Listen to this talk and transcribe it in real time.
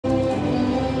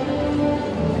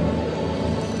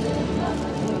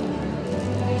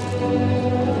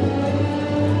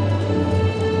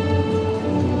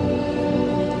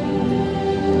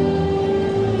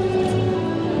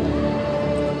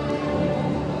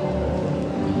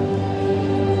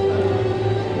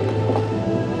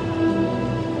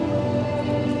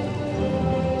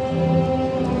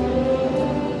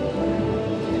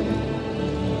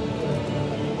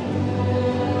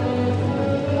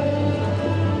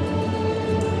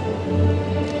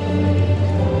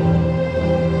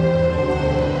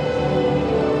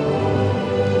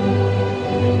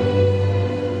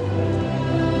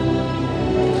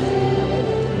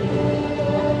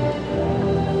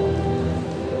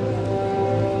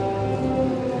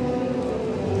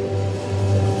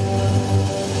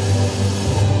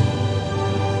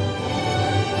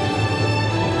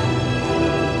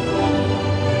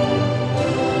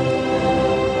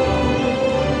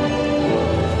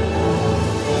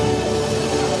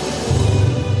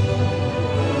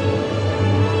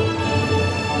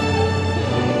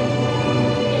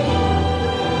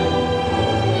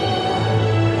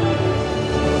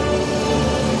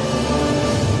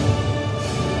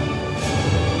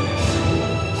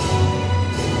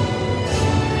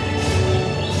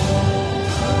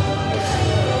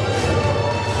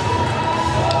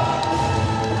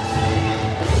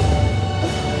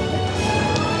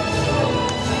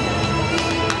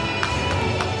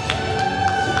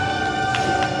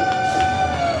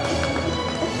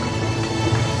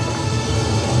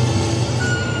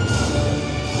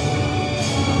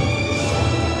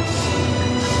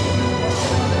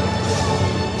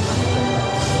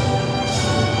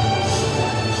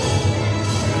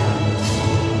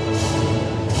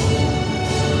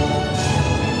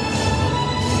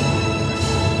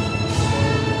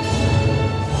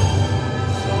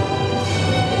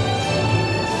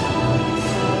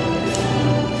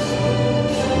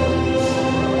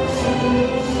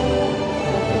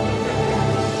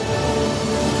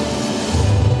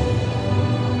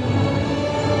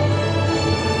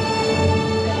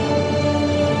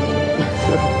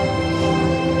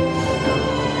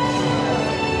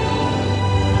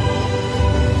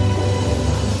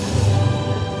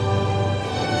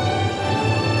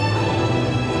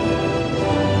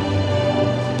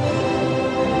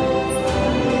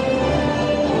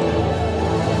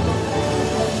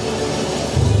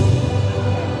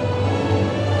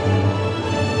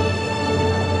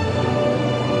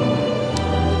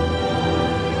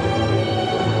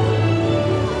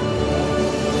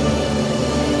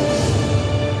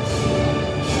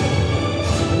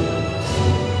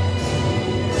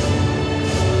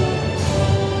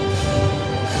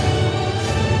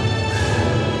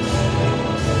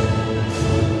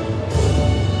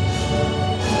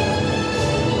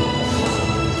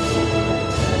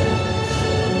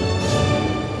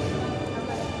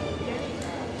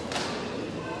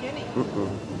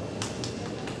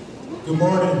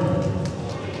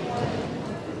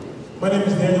name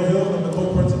is Daniel Hill, and I'm the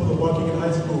co-principal of Waukegan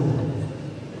High School.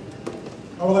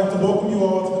 I would like to welcome you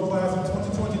all to the class of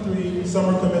 2023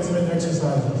 summer commencement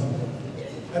exercises.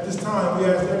 At this time, we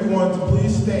ask everyone to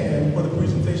please stand for the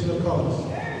presentation of colors.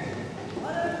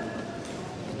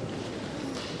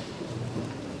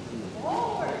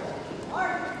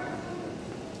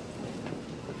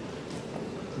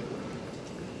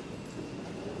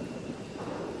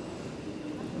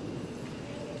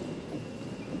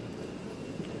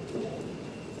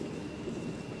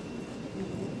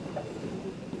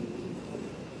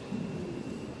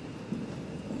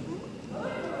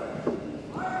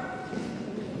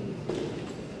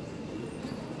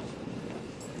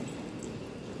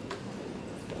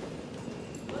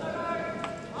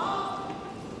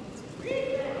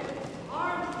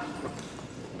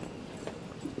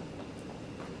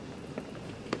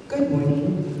 Good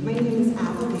morning. My name is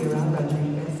Avalera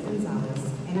Rodriguez-Gonzalez,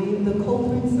 and I am the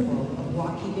co-principal of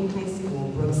Waukegan High School,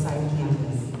 Brookside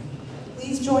Campus.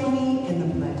 Please join me in the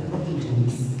Pledge of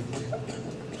Allegiance.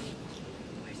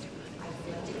 I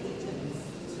pledge allegiance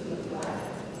to the flag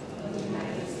of the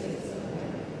United States of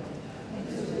America and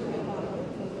to the republic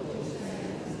which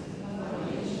stands one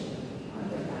nation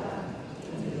under God,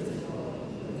 indivisible,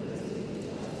 with liberty and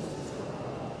justice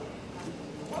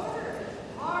for all. Order!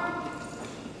 Armed!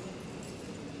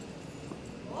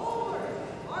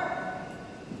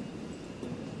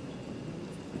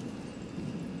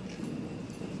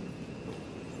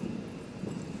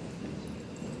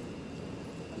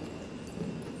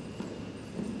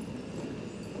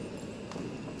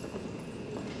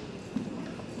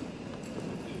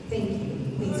 Thank you.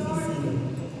 Please be seated.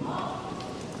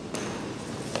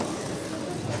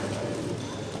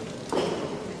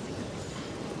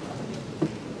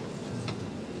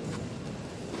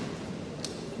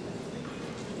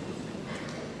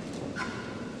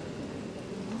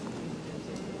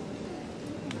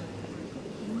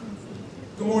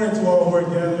 Good morning to all who are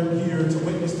gathered here to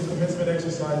witness the commencement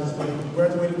exercises for the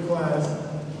graduating class,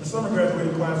 the summer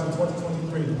graduating class of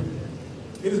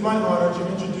 2023. It is my honor to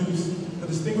introduce the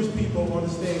distinguished people on the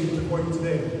stage before you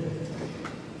today.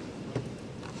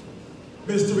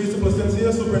 Ms. Teresa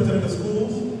Placencia, Superintendent of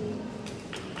Schools.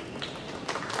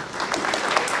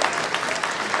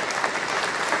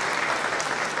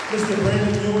 Mr.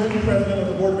 Brandon Ewan, President of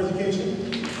the Board of Education.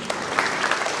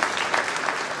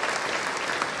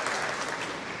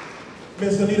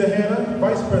 Ms. Anita Hanna,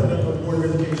 Vice President of the Board of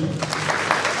Education.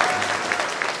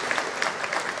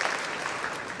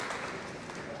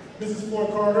 Mrs. Flor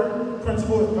Carter,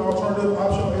 Principal at the Alternative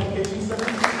Optional Education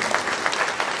Center.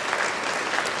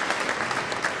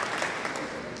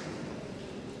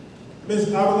 Ms.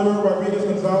 Avalera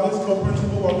Rodriguez-Gonzalez,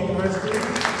 Co-Principal, Waukegan High School.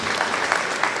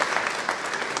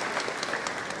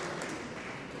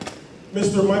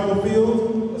 Mr. Michael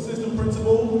Field, Assistant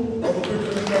Principal of the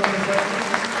Curriculum Instruction Center.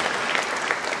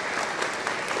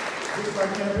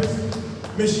 Campus.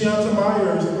 Ms. Shianta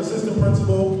Myers, Assistant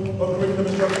Principal of Curriculum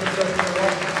Instruction Center in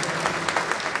Washington.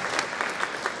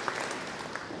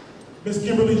 Ms.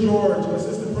 Kimberly George,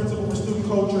 Assistant Principal for Student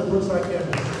Culture at Brookside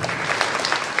Campus.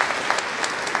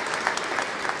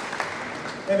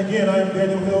 And again, I am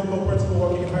Daniel Hill, Co-Principal,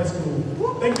 Waukegan High School.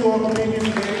 Thank you all for being here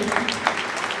today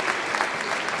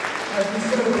as we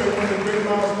celebrate one of the great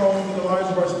milestones in the lives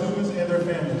of our students and their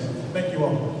families. Thank you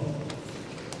all.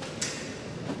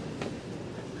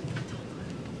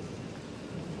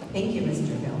 Thank you,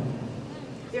 Mr. Hill.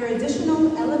 There are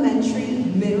additional elementary,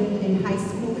 middle, and high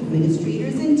school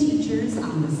administrators and teachers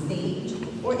on the stage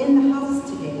or in the house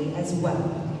today as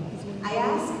well. I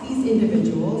ask these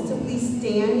individuals to please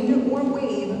stand or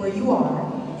wave where you are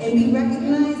and be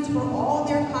recognized for all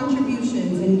their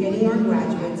contributions in getting our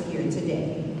graduates here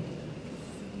today.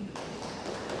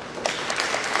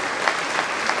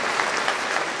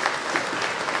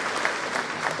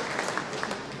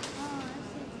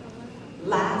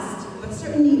 Last, but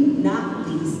certainly not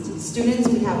least, students,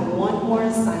 we have one more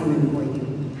assignment for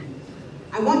you.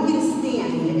 I want you to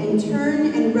stand and turn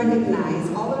and recognize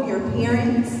all of your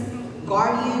parents,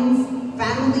 guardians,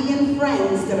 family, and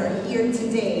friends that are here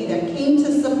today that came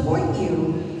to support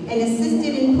you and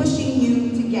assisted in pushing you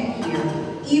to get here,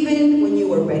 even when you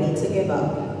were ready to give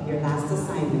up. Your last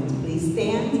assignment. Please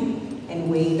stand and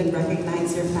wave and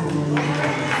recognize your family and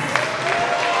friends.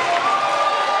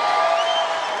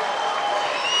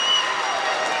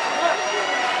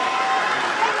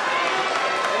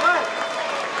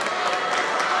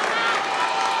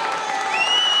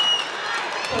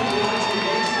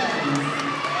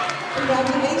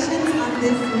 Congratulations on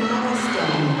this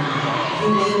milestone. You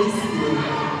may be seated.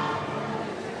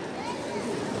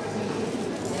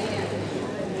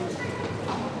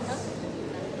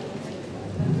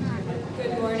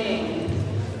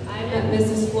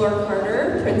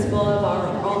 Carter, principal of our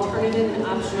Alternative and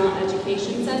Optional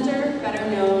Education Center, better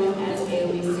known as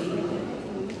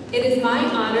AOEC. It is my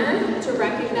honor to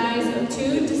recognize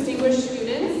 2 distinguished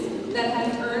students that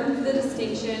have earned the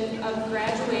distinction of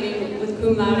graduating with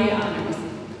cum laude honors.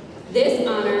 This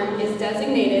honor is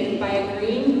designated by a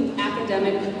green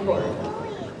academic cord.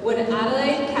 Would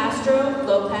Adelaide Castro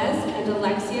Lopez and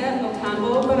Alexia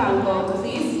Ocampo Barranco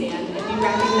please stand and be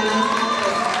recognized at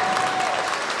this time?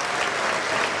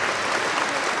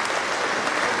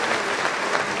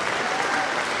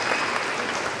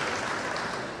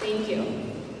 Thank you.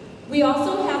 We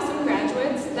also have some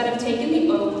graduates that have taken the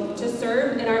oath to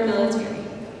serve in our military.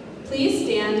 Please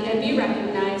stand and be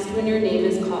recognized when your name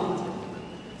is called.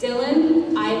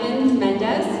 Dylan Ivan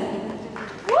Mendez.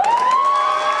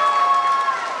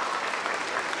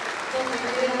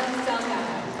 Valeria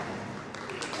Salgado.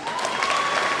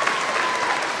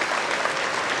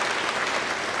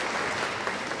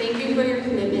 Thank you for your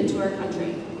commitment to our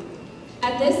country.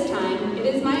 At this time, it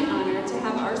is my honor to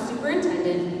have our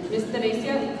superintendent, Ms.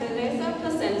 Teresa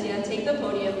Placencia, take the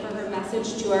podium for her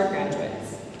message to our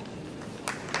graduates.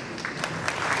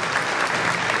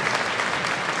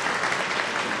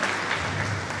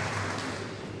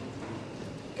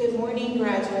 Good morning,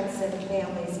 graduates and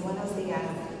families. Buenos dias.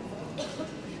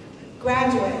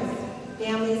 Graduates,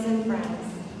 families, and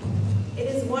friends, it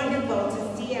is wonderful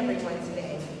to see everyone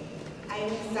today. I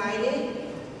am excited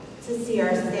to see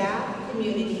our staff,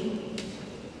 community,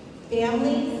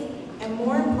 families, and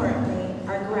more importantly,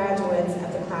 our graduates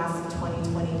of the class of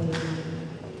 2023.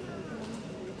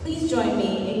 Please join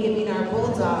me in giving our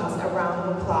Bulldogs a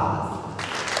round of applause.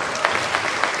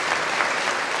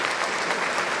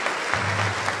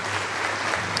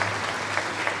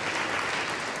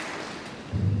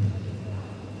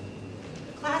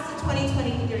 Class of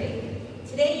 2023,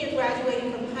 today you're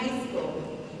graduating from high school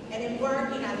and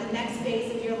embarking on the next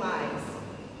phase of your lives.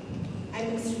 I'm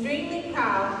extremely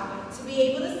proud to be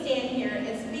able to stand here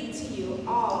and speak to you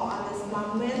all on this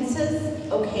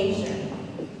momentous occasion.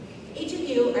 Each of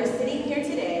you are sitting here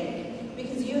today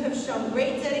because you have shown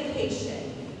great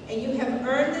dedication and you have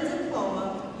earned the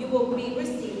diploma you will be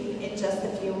receiving in just a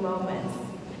few moments.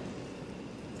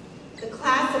 The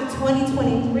class of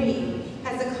 2023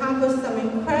 has accomplished some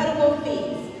incredible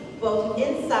feats both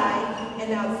inside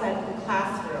and outside of the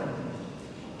classroom.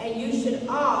 And you should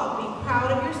all be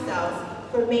proud of yourselves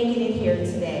for making it here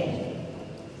today.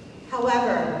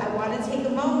 However, I want to take a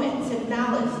moment to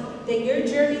acknowledge that your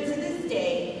journey to this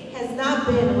day has not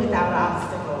been without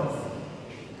obstacles.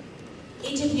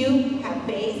 Each of you have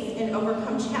faced and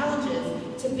overcome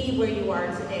challenges to be where you are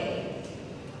today.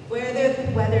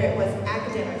 Whether it was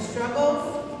academic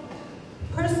struggles,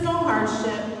 personal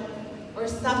hardship, or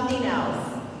something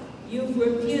else, you've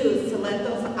refused to let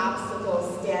those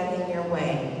obstacles stand in your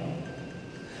way.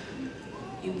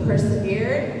 You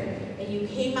persevered, and you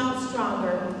came out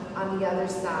stronger on the other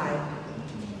side.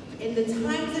 In the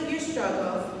times of your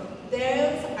struggles,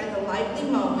 those are the likely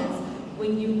moments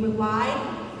when you relied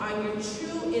on your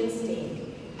true instinct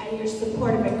and your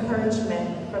supportive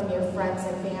encouragement from your friends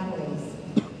and families.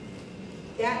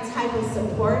 That type of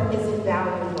support is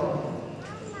invaluable.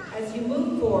 As you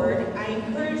move forward, I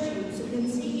encourage you to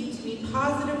continue to be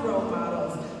positive role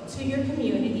models to your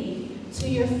community, to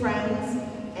your friends,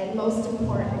 and most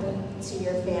importantly, to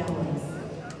your families.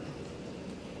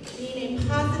 Being a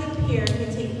positive peer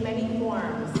can take many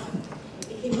forms.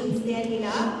 It can mean standing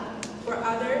up for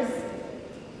others,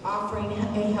 offering a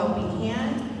helping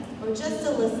hand, or just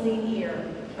a listening ear,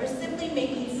 or simply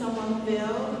making someone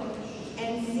feel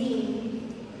and see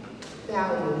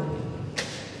valued.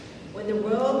 When the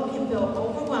world can feel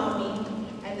overwhelming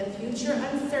and the future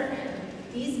uncertain,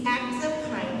 these acts of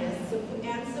kindness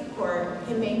and support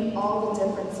can make all the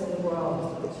difference in the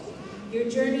world. Your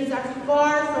journeys are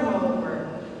far from over.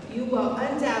 You will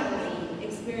undoubtedly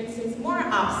experience more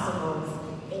obstacles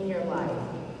in your life,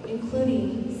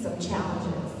 including some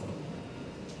challenges.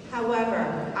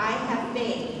 However, I have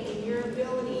faith in your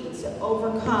ability to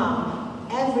overcome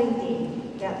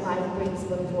everything that life brings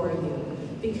before you,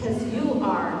 because you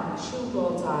are true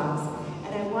Bulldogs,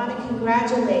 and I want to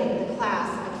congratulate the class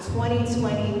of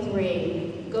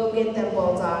 2023. Go get them,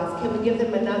 Bulldogs. Can we give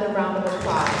them another round of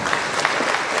applause?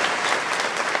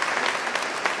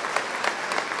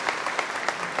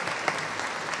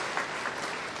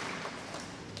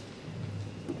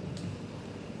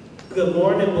 Good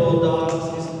morning,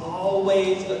 Bulldogs. It's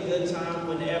always a good time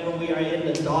whenever we are in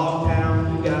the dog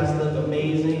pound. You guys look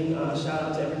amazing. Shout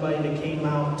out to everybody that came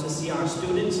out to see our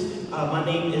students. My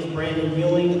name is Brandon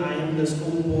Ewing. I am the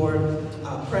school board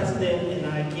president, and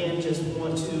I again just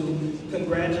want to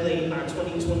congratulate our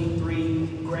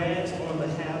 2023 grads, on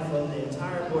behalf of the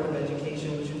entire Board of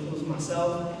Education, which includes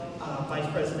myself, Vice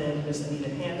President Ms. Anita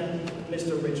Hanna,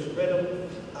 Mr. Richard Riddle,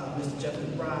 Mr. Jeffrey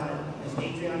Bride, Ms.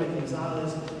 Adriana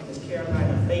Gonzalez, Ms.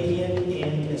 Carolina Fabian,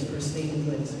 and Ms. Christine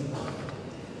Lindsay.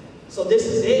 So this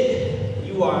is it.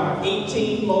 You are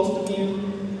 18, most of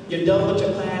you. You're done with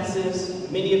your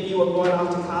classes. Many of you are going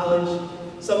off to college.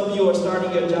 Some of you are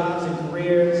starting your jobs and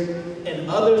careers, and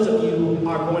others of you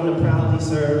are going to proudly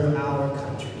serve our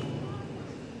country.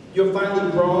 You're finally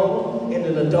grown and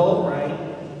an adult, right?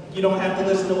 You don't have to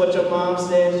listen to what your mom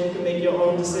says. You can make your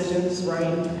own decisions,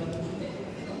 right?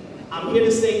 I'm here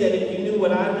to say that if you knew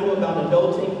what I knew about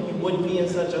adulting, you wouldn't be in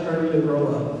such a hurry to grow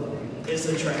up. It's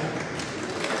a trap.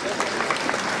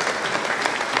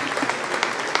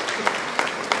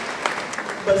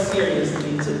 But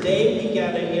seriously, today we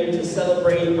gather here to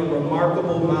celebrate a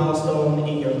remarkable milestone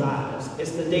in your lives.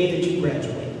 It's the day that you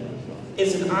graduate.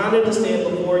 It's an honor to stand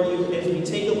before you as we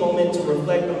take a moment to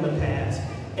reflect on the past,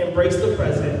 embrace the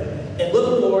present, and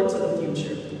look forward to the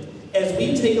future. As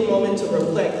we take a moment to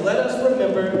reflect, let us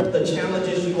remember the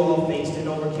challenges you all faced and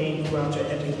overcame throughout your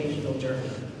educational journey.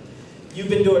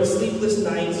 You've endured sleepless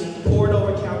nights, pored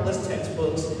over countless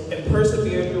textbooks, and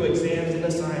persevered through exams and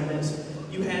assignments.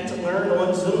 You had to learn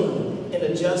on Zoom and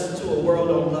adjust to a world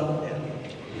on lockdown.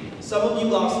 Some of you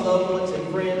lost loved ones and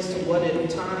friends to what at the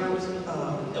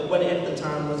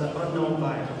time was an unknown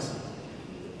virus.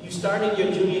 You started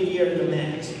your junior year in the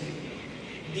max.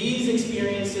 These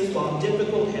experiences, while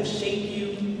difficult, have shaped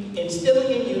you,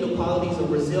 instilling in you the qualities of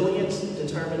resilience,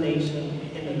 determination,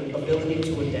 and the ability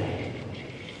to adapt.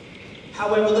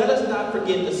 However, let us not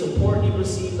forget the support you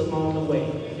received along the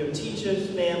way. Your teachers,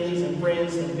 families, and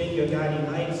friends have been your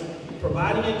guiding lights,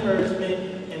 providing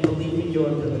encouragement and belief in your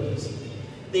abilities.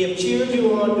 They have cheered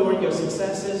you on during your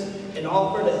successes and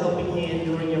offered a helping hand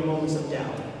during your moments of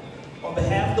doubt. On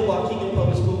behalf of the Waukegan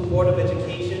Public School Board of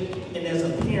Education, and as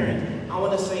a parent, I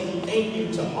want to say thank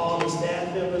you to all the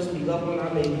staff members who love on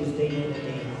our babies day in and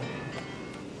day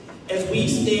out. As we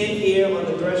stand here on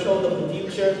the threshold of the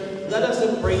future, let us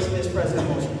embrace this present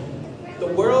moment. The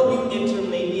world you enter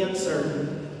may be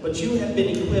uncertain, but you have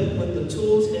been equipped with the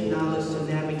tools and knowledge to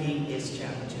navigate its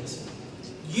challenges.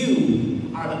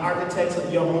 You are the architects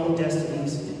of your own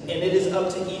destinies, and it is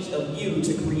up to each of you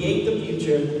to create the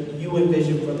future you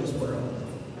envision for this world.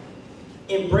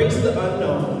 Embrace the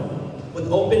unknown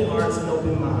with open hearts and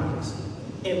open minds.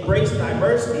 Embrace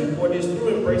diversity, for it is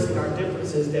through embracing our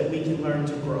differences that we can learn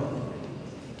to grow.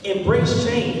 Embrace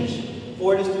change,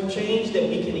 for it is through change that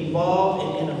we can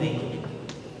evolve and innovate.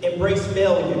 Embrace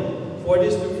failure, for it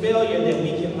is through failure that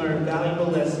we can learn valuable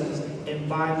lessons and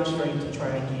find the strength to try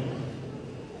again.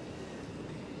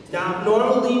 Now, I've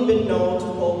normally been known to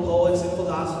quote poets and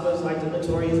philosophers like the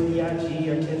notorious B.I.G.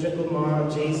 or Kendrick Lamar or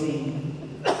Jay-Z,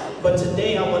 but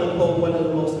today I want to quote one of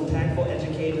the most impactful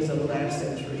educators of the last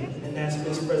century, and that's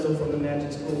Ms. Frizzle from the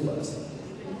Magic School Bus.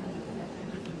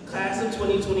 Class of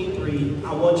 2023,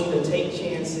 I want you to take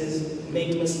chances,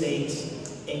 make mistakes,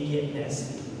 and get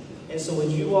messy. And so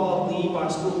as you all leave our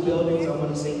school buildings, I want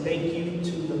to say thank you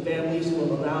to the families who have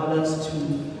allowed us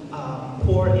to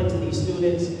pour into these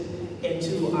students, and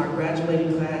to our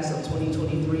graduating class of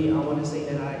 2023, I want to say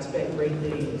that I expect great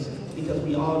things, because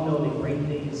we all know that great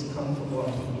things come from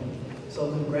Waukegan.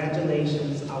 So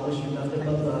congratulations, I wish you nothing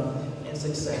but love and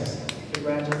success.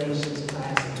 Congratulations,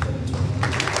 class of 2023.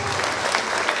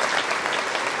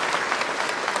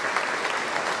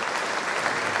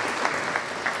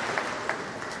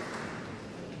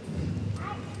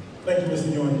 Thank you,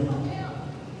 Mr. Ewing.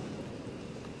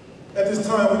 At this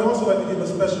time, we'd also like to give a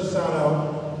special shout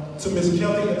out to Ms.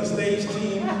 Kelly and the stage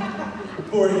team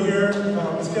for a year.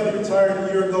 Ms. Kelly retired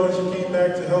a year ago and she came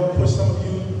back to help push some of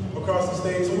you across the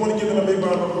stage. So we want to give them a big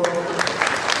round of applause.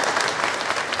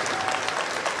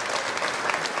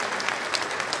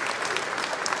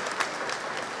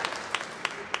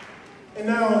 And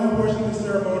now, the portion of the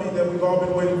ceremony that we've all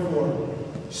been waiting for.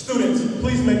 Students,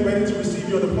 please make ready to receive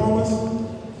your diplomas.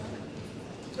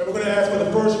 And we're going to ask for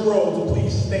the first row to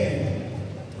please stand.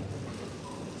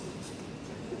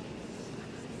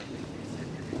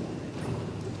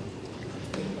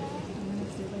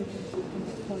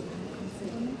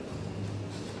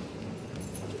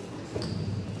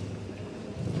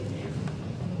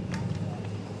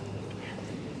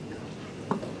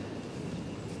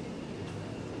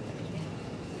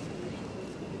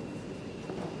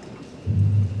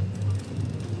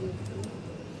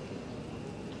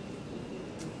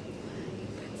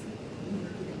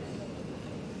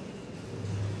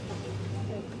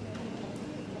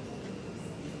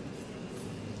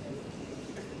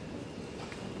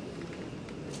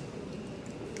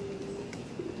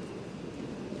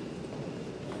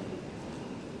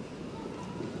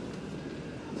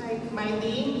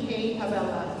 Maylene K.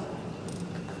 Abella.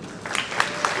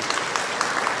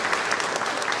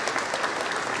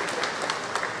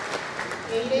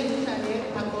 Aiden Janet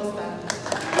Acosta.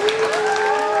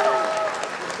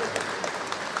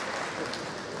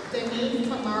 Denise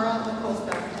Tamara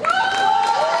Acosta.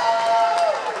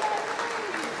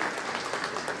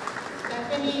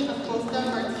 Stephanie Acosta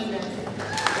Martinez.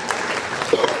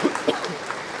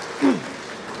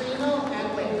 Primo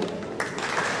Edwin.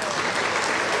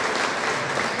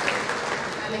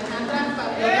 Alejandra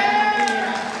Fabiola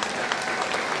Rivera.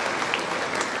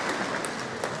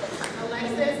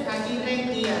 Alexis Aguirre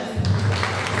Diaz.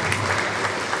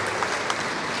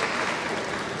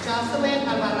 Jocelyn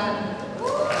Alvarado.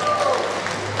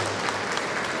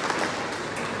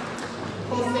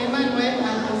 José Manuel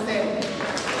Alcocer.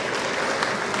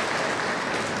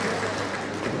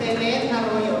 Belén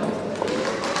Arroyo.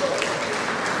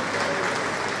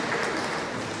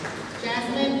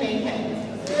 Jasmine Bacon.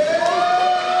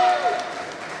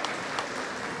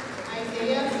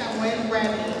 Isaiah Samuel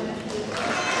Bradley.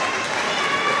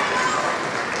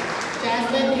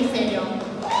 Jasmine Diseño.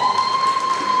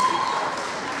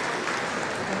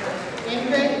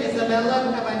 Ingrid Isabella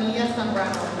Cabanilla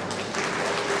Zambrano.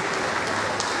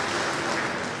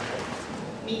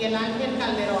 Miguel Ángel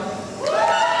Calderón.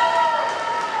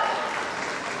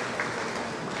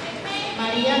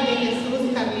 María de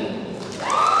Jesús Carlín.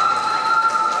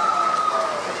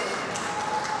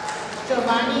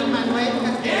 Giovanni Manuel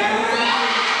Castellanos.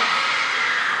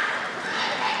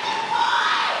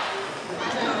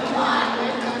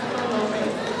 Manuel Castro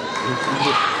López.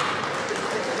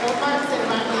 Omar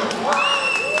Cervantes.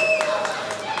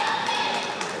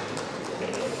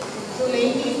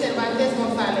 Zuleiki Cervantes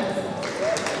González.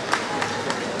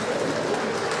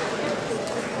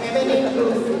 Evelyn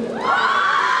Cruz.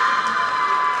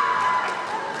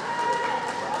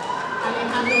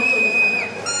 Alejandro Cruz.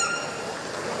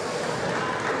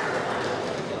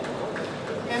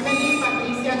 Emily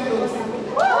Patricia Cruz.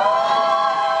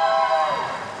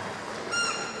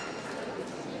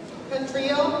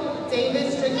 Catrio David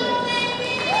Strickland.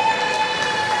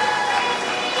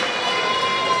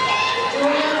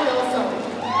 Julian Doso.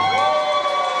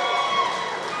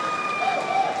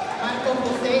 Marco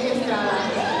José Estrada.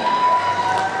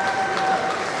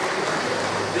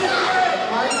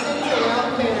 Martin Joel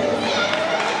Perez.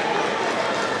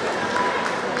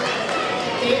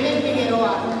 David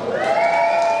Figueroa.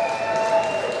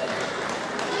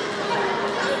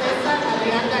 César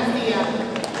Adrián García.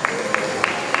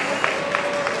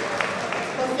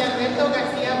 José Alberto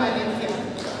García Valencia.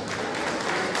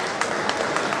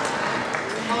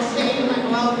 José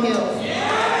Manuel Hills.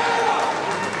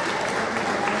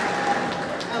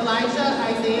 Elijah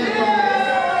Isaiah Gomez.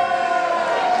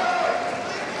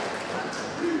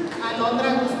 Alondra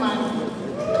Guzmán.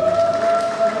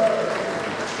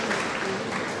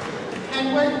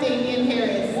 Edward Damian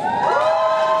Harris.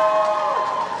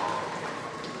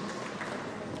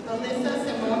 Melissa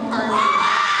Simone Harvey.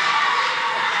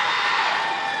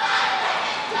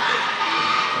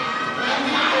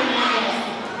 Andy Hernandez.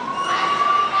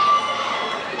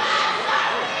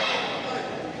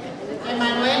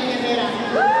 Emmanuel Herrera.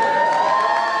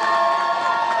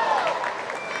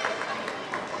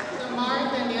 Tamar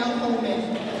Danielle Holman.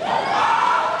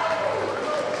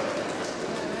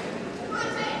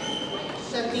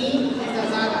 Shadeen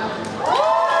Zazaga.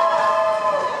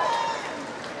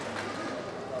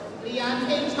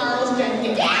 Leonte Charles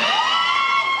Jenkins.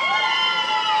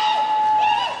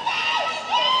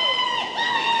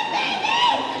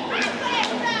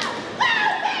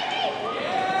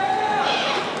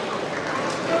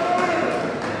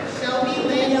 Shelby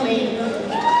Lynn Lane.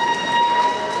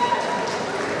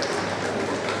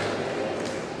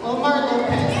 Omar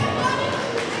Lopez.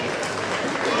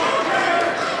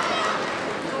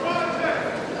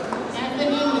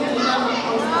 Anthony Medina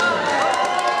Macosta.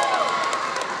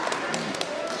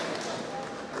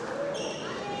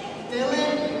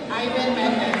 Dylan Ivan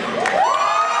Mendez.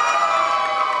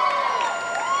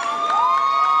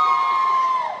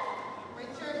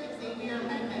 Richard Xavier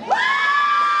Mendez.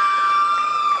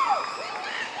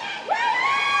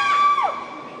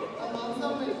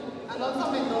 Alonso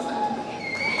Mendoza.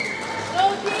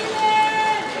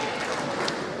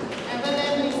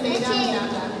 Evelyn Liceda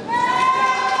Miranda.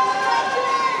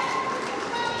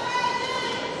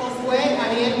 Josué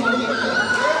Ariel Montejo.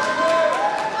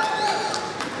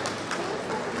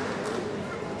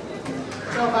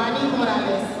 Giovanni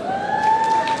Morales.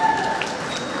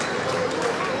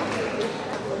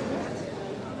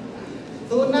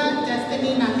 Luna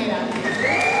Destiny Nájera.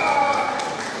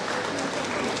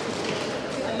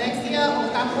 Alexia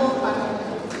Ocampo Barra.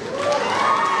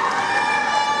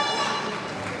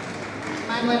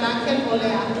 Manuel Ángel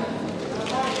Olea.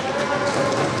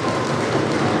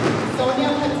 Sonia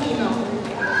Patino.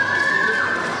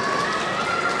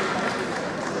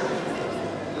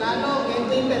 Lalo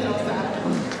Edwin Pedrosa.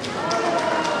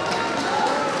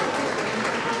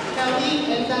 Kelly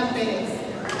Elda Pérez.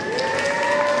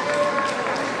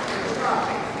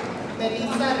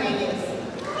 Melissa Reyes.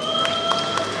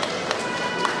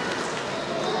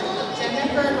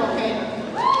 Jennifer Ojeda.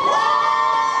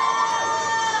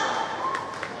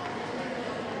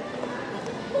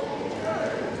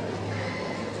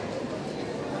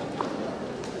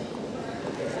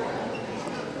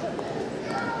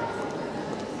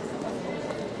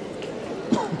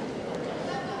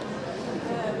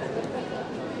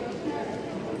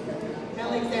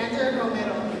 Alexander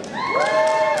Romero.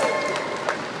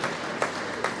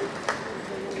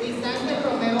 Vicente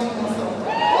Romero Mozo.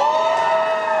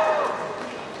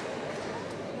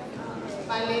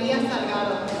 Valeria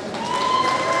Salgado.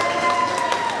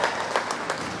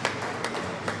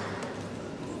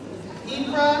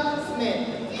 Ifra Smith.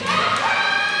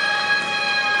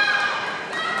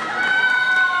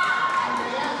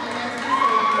 Andrea Alexis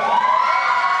Solano.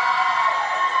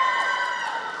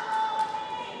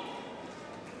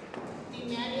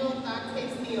 Emmanuel Dante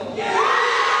Steele.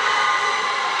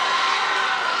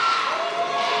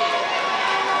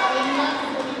 Lima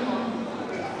Solimo.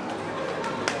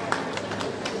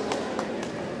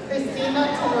 Cristina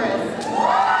Torres.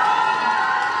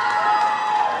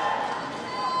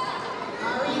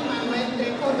 Ari Manuel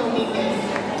Trejo Dominguez.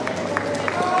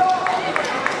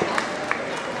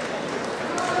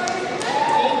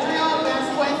 Adriel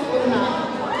Vasquez Luna.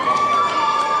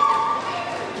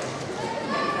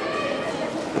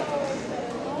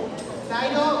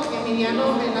 Zaido Emiliano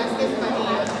Velázquez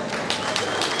Padilla.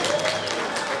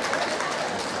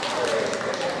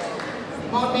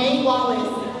 Monet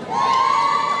Wallace.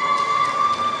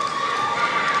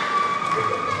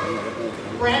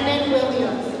 Brandon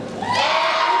Williams.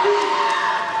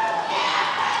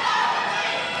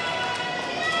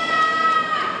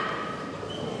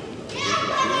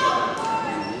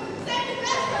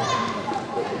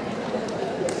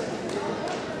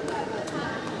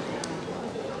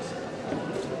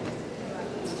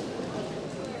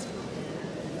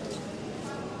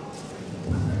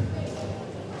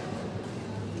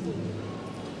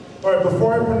 All right,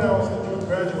 before I pronounce that you have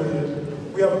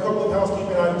graduated, we have a couple of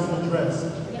housekeeping items to address.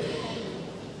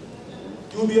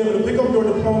 You will be able to pick up your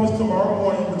diplomas tomorrow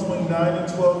morning between 9 and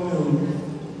 12 noon.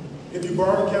 If you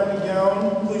borrowed a cap and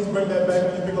gown, please bring that back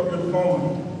when you pick up your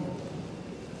diploma.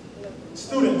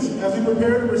 Students, as we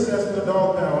prepare to recess for the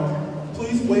dog pound,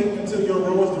 please wait until your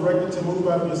row is directed to move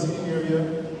out of your seating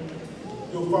area.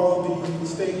 You'll follow the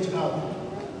stage out.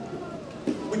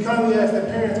 We kindly ask that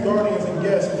parents, guardians, and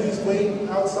guests please wait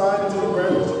outside until the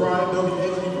graduates arrive. They'll be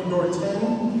exiting from door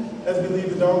 10 as we leave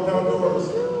the dog pound doors.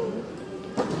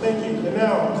 Thank you. And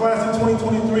now, class of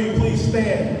 2023, please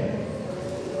stand.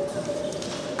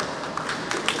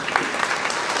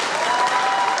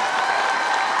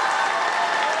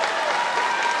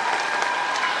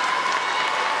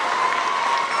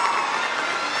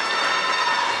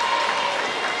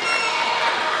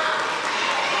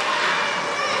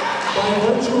 By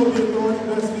virtue of the authority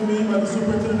vested in me by the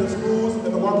Superintendent of Schools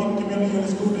and the Waukegan Community Unit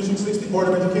School District 60 Board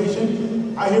of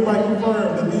Education, I hereby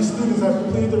confirm that these students have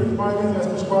completed the requirements as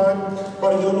prescribed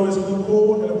by the Illinois School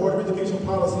Code and the Board of Education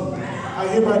policy. I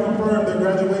hereby confirm their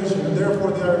graduation, and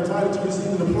therefore they are entitled to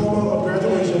receive the diploma of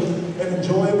graduation and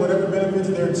enjoy whatever benefits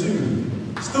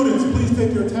thereto. Students, please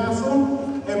take your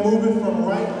tassel and move it from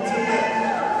right to left.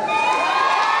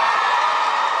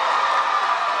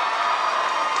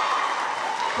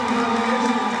 Come on.